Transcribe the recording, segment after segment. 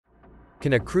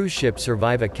Can a cruise ship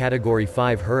survive a Category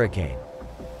 5 hurricane?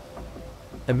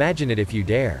 Imagine it if you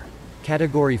dare.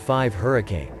 Category 5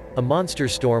 hurricane. A monster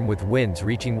storm with winds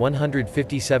reaching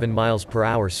 157 miles per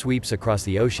hour sweeps across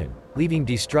the ocean, leaving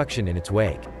destruction in its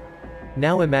wake.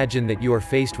 Now imagine that you are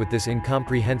faced with this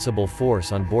incomprehensible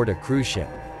force on board a cruise ship.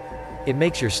 It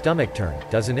makes your stomach turn,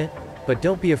 doesn't it? But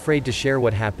don't be afraid to share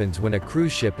what happens when a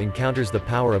cruise ship encounters the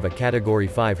power of a Category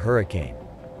 5 hurricane.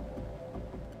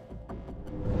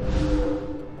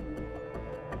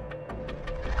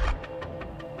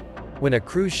 When a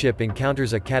cruise ship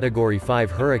encounters a Category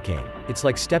 5 hurricane, it's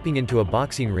like stepping into a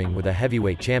boxing ring with a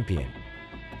heavyweight champion.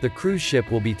 The cruise ship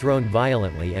will be thrown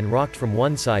violently and rocked from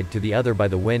one side to the other by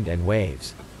the wind and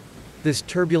waves. This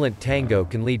turbulent tango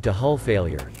can lead to hull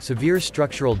failure, severe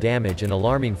structural damage and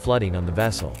alarming flooding on the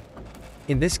vessel.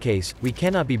 In this case, we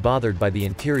cannot be bothered by the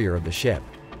interior of the ship.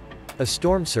 A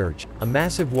storm surge, a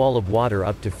massive wall of water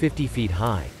up to 50 feet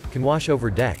high, can wash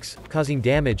over decks, causing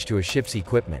damage to a ship's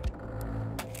equipment.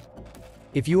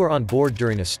 If you are on board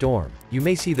during a storm, you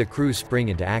may see the crew spring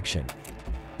into action.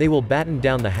 They will batten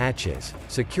down the hatches,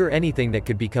 secure anything that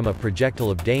could become a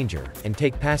projectile of danger, and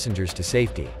take passengers to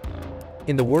safety.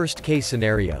 In the worst-case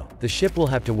scenario, the ship will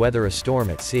have to weather a storm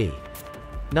at sea.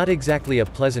 Not exactly a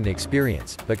pleasant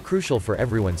experience, but crucial for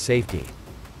everyone's safety.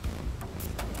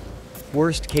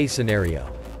 Worst-case scenario.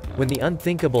 When the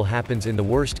unthinkable happens in the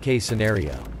worst-case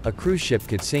scenario, a cruise ship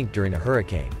could sink during a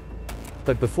hurricane.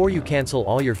 But before you cancel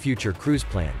all your future cruise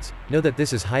plans, know that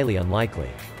this is highly unlikely.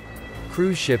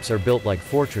 Cruise ships are built like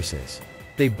fortresses.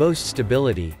 They boast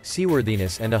stability,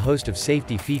 seaworthiness and a host of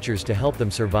safety features to help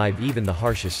them survive even the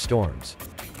harshest storms.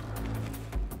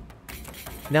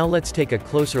 Now let's take a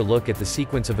closer look at the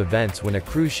sequence of events when a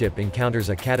cruise ship encounters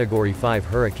a Category 5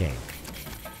 hurricane.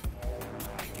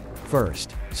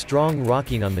 First, strong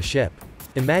rocking on the ship.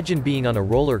 Imagine being on a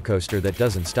roller coaster that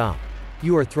doesn't stop.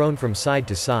 You are thrown from side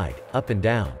to side, up and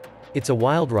down. It's a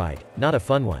wild ride, not a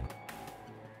fun one.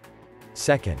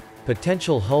 Second,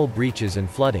 potential hull breaches and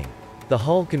flooding. The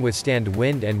hull can withstand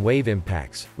wind and wave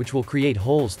impacts, which will create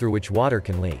holes through which water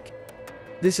can leak.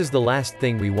 This is the last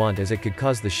thing we want as it could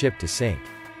cause the ship to sink.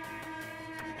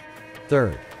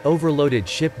 Third, overloaded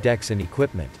ship decks and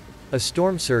equipment. A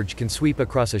storm surge can sweep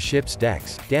across a ship's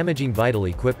decks, damaging vital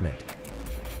equipment.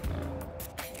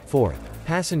 Fourth,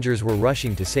 passengers were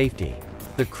rushing to safety.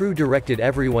 The crew directed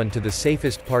everyone to the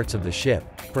safest parts of the ship,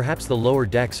 perhaps the lower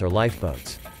decks or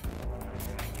lifeboats.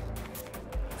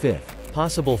 Fifth,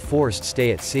 possible forced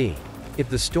stay at sea. If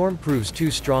the storm proves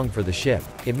too strong for the ship,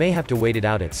 it may have to wait it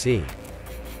out at sea.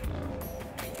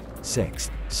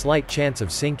 Sixth, slight chance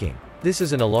of sinking. This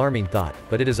is an alarming thought,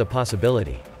 but it is a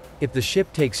possibility. If the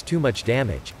ship takes too much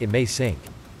damage, it may sink.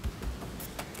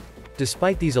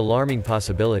 Despite these alarming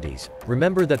possibilities,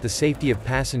 remember that the safety of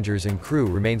passengers and crew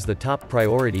remains the top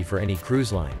priority for any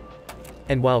cruise line.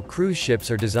 And while cruise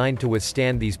ships are designed to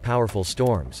withstand these powerful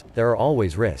storms, there are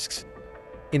always risks.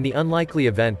 In the unlikely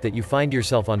event that you find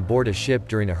yourself on board a ship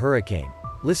during a hurricane,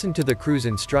 listen to the crew's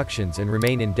instructions and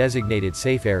remain in designated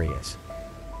safe areas.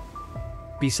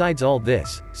 Besides all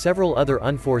this, several other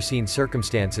unforeseen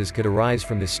circumstances could arise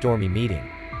from this stormy meeting.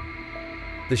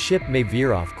 The ship may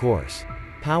veer off course.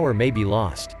 Power may be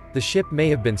lost. The ship may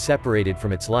have been separated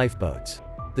from its lifeboats.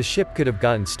 The ship could have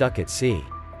gotten stuck at sea.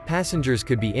 Passengers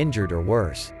could be injured or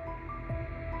worse.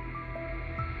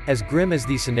 As grim as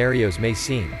these scenarios may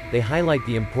seem, they highlight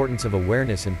the importance of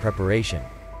awareness and preparation.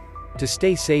 To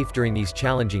stay safe during these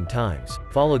challenging times,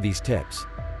 follow these tips.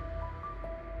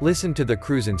 Listen to the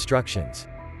crew's instructions.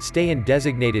 Stay in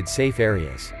designated safe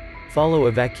areas. Follow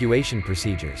evacuation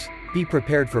procedures. Be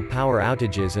prepared for power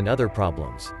outages and other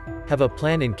problems. Have a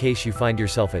plan in case you find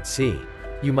yourself at sea.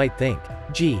 You might think,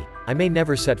 gee, I may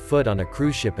never set foot on a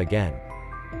cruise ship again.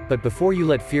 But before you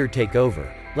let fear take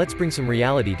over, let's bring some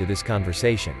reality to this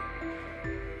conversation.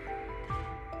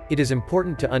 It is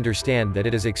important to understand that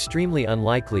it is extremely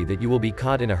unlikely that you will be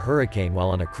caught in a hurricane while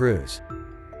on a cruise.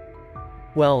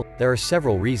 Well, there are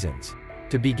several reasons.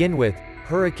 To begin with,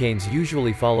 hurricanes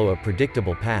usually follow a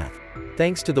predictable path.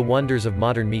 Thanks to the wonders of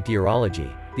modern meteorology,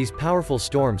 these powerful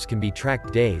storms can be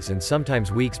tracked days and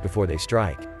sometimes weeks before they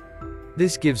strike.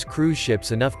 This gives cruise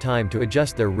ships enough time to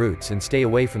adjust their routes and stay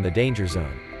away from the danger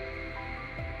zone.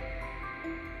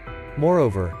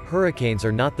 Moreover, hurricanes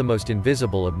are not the most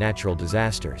invisible of natural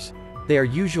disasters. They are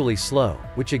usually slow,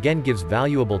 which again gives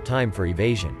valuable time for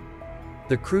evasion.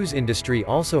 The cruise industry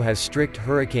also has strict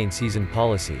hurricane season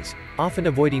policies, often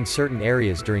avoiding certain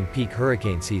areas during peak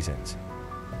hurricane seasons.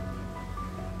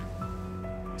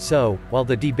 So, while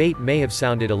the debate may have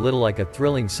sounded a little like a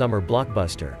thrilling summer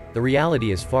blockbuster, the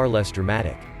reality is far less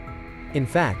dramatic. In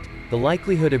fact, the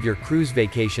likelihood of your cruise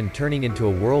vacation turning into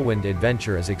a whirlwind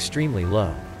adventure is extremely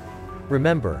low.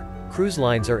 Remember, cruise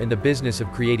lines are in the business of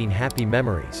creating happy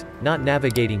memories, not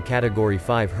navigating Category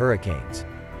 5 hurricanes.